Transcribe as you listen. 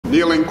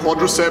kneeling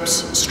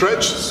quadriceps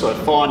stretch. So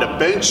find a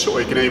bench,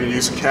 or you can even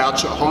use a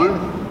couch at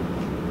home.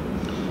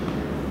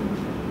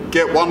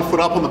 Get one foot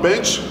up on the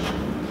bench.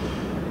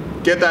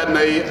 Get that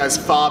knee as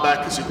far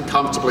back as you can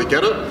comfortably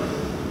get it.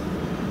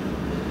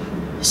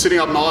 Sitting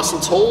up nice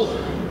and tall,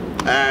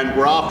 and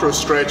we're after a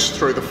stretch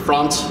through the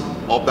front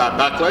of that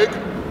back leg.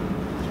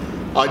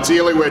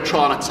 Ideally, we're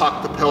trying to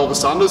tuck the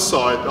pelvis under,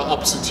 so the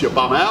opposite to your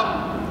bum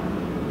out.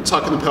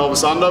 Tucking the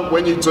pelvis under.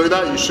 When you do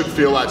that, you should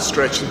feel that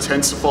stretch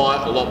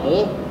intensify a lot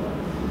more.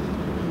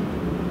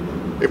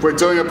 If we're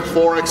doing a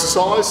before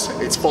exercise,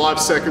 it's 5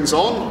 seconds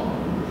on,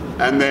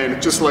 and then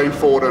just lean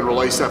forward and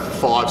release that for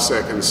 5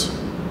 seconds.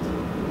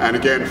 And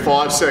again,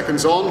 5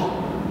 seconds on,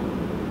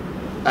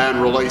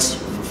 and release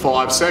for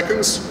 5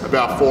 seconds,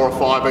 about 4 or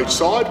 5 each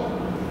side.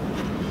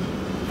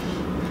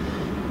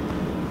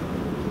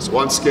 So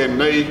once again,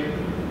 knee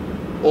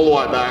all the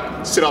way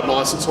back, sit up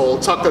nice and tall,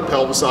 tuck the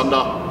pelvis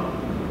under.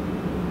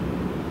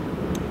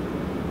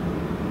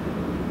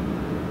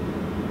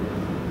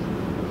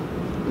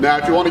 Now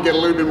if you want to get a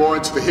little bit more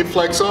into the hip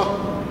flexor,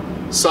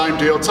 same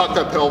deal, tuck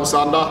that pelvis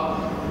under,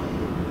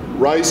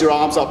 raise your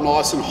arms up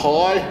nice and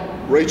high,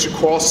 reach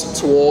across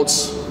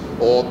towards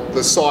or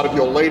the side of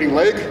your leading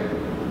leg.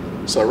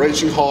 So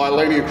reaching high,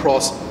 leaning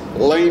across,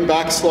 lean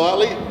back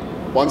slightly.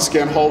 Once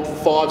again, hold for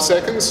 5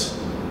 seconds.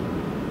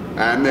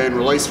 And then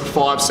release for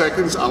 5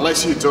 seconds,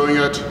 unless you're doing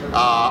it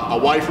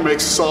away from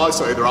exercise,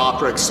 so either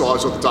after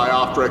exercise or the day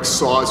after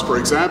exercise, for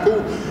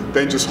example,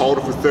 then just hold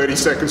it for 30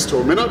 seconds to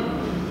a minute.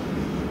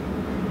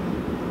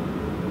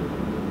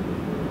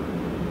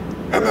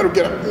 And that'll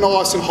get it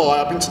nice and high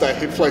up into that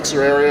hip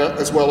flexor area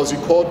as well as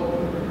your quad.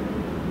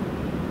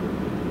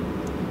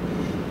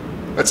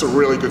 That's a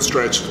really good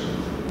stretch.